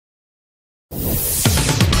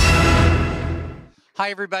Hi,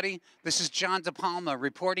 everybody. This is John DePalma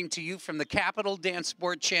reporting to you from the Capital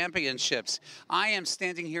Dancesport Championships. I am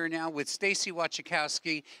standing here now with Stacey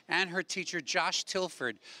Wojcichowski and her teacher, Josh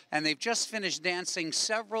Tilford, and they've just finished dancing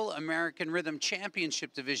several American Rhythm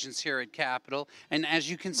Championship divisions here at Capital. And as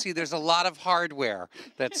you can see, there's a lot of hardware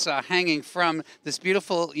that's hanging from this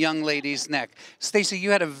beautiful young lady's neck. Stacey, you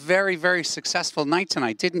had a very, very successful night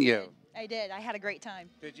tonight, didn't you? I did. I had a great time.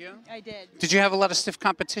 Did you? I did. Did you have a lot of stiff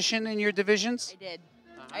competition in your divisions? I did.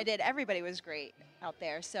 I did. Everybody was great out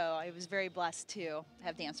there, so I was very blessed to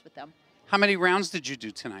have danced with them. How many rounds did you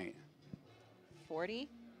do tonight?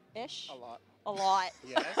 40-ish? A lot. A lot.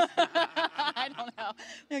 Yes? I don't know.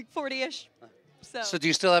 Like 40-ish. So do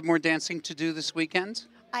you still have more dancing to do this weekend?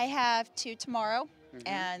 I have 2 tomorrow,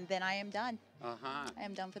 and then I am done. I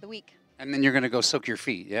am done for the week. And then you're going to go soak your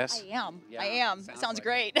feet, yes? I am. Yeah, I am. Sounds like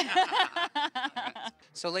great.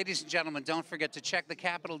 So, ladies and gentlemen, don't forget to check the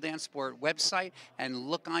Capital Dancesport website and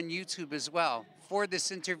look on YouTube as well for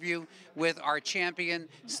this interview with our champion,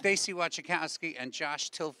 Stacey Wojcichowski and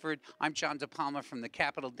Josh Tilford. I'm John DePalma from the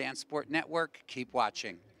Capital Dancesport Network. Keep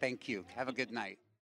watching. Thank you. Have a good night.